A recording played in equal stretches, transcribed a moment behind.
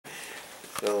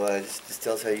So just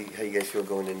tell us how you guys feel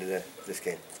going into this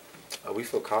game. We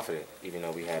feel confident, even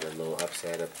though we had a little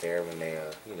upset up there when they,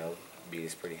 beat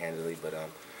us pretty handily. But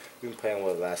we've been playing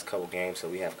well the last couple games, so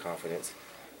we have confidence.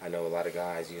 I know a lot of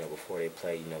guys, before they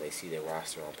play, they see their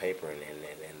roster on paper and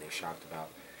they're shocked about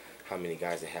how many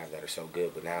guys they have that are so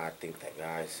good. But now I think that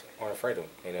guys aren't afraid of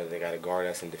them. They got to guard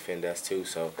us and defend us too.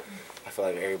 So I feel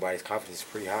like everybody's confidence is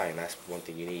pretty high, and that's one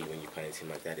thing you need when you play a team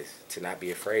like that, is to not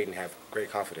be afraid and have great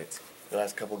confidence. The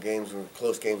last couple games were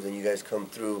close games, and you guys come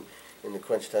through in the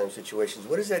crunch time situations.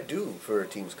 What does that do for a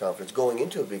team's confidence going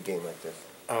into a big game like this?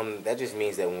 That just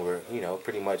means that when we're,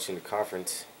 pretty much in the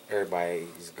conference, everybody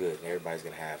is good. Everybody's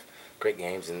going to have great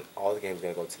games, and all the games are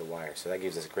going to go to the wire. So that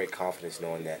gives us great confidence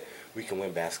knowing that we can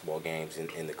win basketball games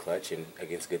in the clutch and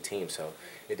against good teams. So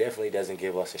it definitely doesn't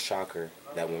give us a shocker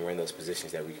that when we're in those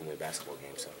positions that we can win basketball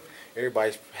games. So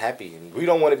everybody's happy, and we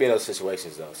don't want to be in those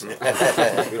situations, though. So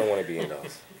we don't want to be in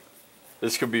those.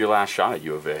 This could be your last shot at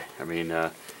U of A. I mean,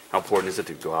 how important is it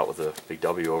to go out with a big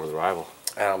W over the rival?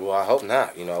 Well, I hope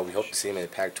not. We hope to see them in the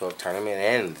Pac-12 tournament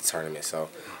and the tournament. So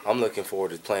I'm looking forward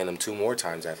to playing them 2 more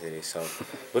times after this. So,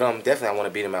 but definitely I want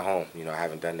to beat them at home. I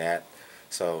haven't done that.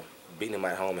 So beating them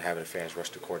at home and having the fans rush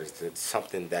the court is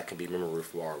something that can be memorable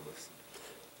for all of us.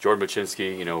 Jordan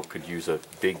Baczynski, could use a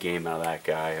big game out of that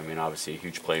guy. I mean, obviously a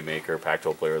huge playmaker,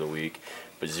 Pac-12 Player of the Week,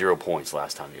 but 0 points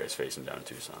last time you guys faced him down in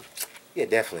Tucson. Yeah,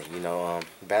 definitely.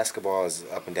 Basketball is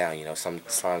up and down.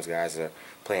 Sometimes guys are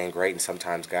playing great, and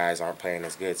sometimes guys aren't playing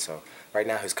as good. So right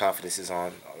now his confidence is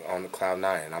on the cloud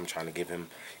 9, and I'm trying to give him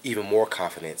even more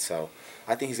confidence. So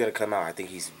I think he's going to come out. I think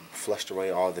he's flushed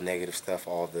away all the negative stuff,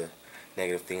 all the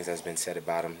negative things that's been said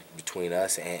about him between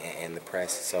us and the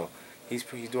press. So he's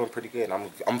doing pretty good.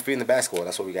 I'm feeding the basketball.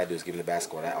 That's what we got to do, is give him the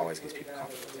basketball. That always gives people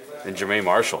confidence. And Jermaine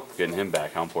Marshall, getting him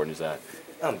back, how important is that?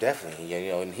 Definitely.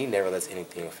 And he never lets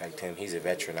anything affect him. He's a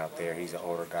veteran out there. He's an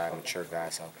older guy, mature guy,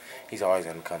 so he's always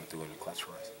going to come through in the clutch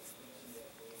for us.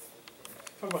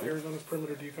 Talk about Arizona's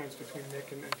perimeter defense between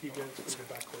Nick and TJ in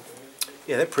the backcourt.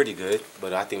 Yeah, they're pretty good,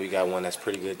 but I think we got one that's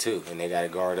pretty good too, and they got to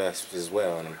guard us as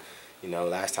well. And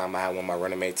last time I had one of my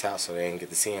running mates out, so they didn't get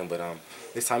to see him. But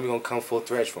this time we're gonna come full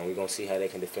threat for them. We're gonna see how they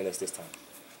can defend us this time.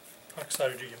 How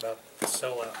excited are you about the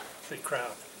sellout, big crowd?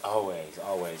 Always,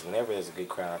 always. Whenever there's a good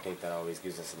crowd, I think that always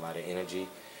gives us a lot of energy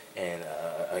and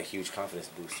a huge confidence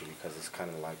booster, because it's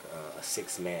kind of like a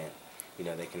 6th man.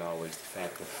 They can always defend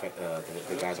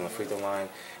the guys on the free throw line,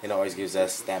 and it always gives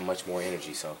us that much more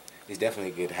energy. So it's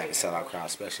definitely good to have a sellout crowd,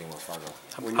 especially in Wells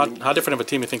Fargo. How different of a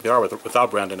team do you think they are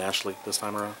without Brandon Ashley this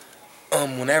time around?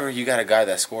 Whenever you got a guy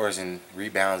that scores and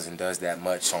rebounds and does that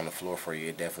much on the floor for you,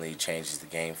 it definitely changes the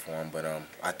game for them. But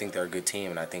I think they're a good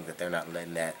team, and I think that they're not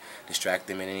letting that distract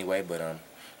them in any way. But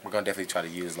we're going to definitely try to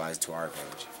utilize it to our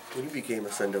advantage. When you became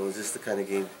a Sun Devil, was this the kind of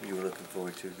game you were looking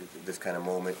forward to, this kind of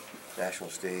moment, national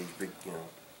stage, big,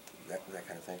 that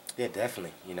kind of thing? Yeah,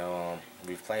 definitely.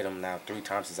 We've played them now 3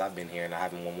 times since I've been here, and I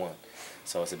haven't won one.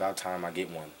 So it's about time I get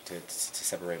one to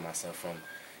separate myself from,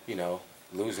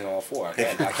 losing all 4. I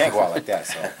can't go out like that.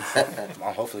 So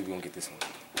hopefully we won't get this one.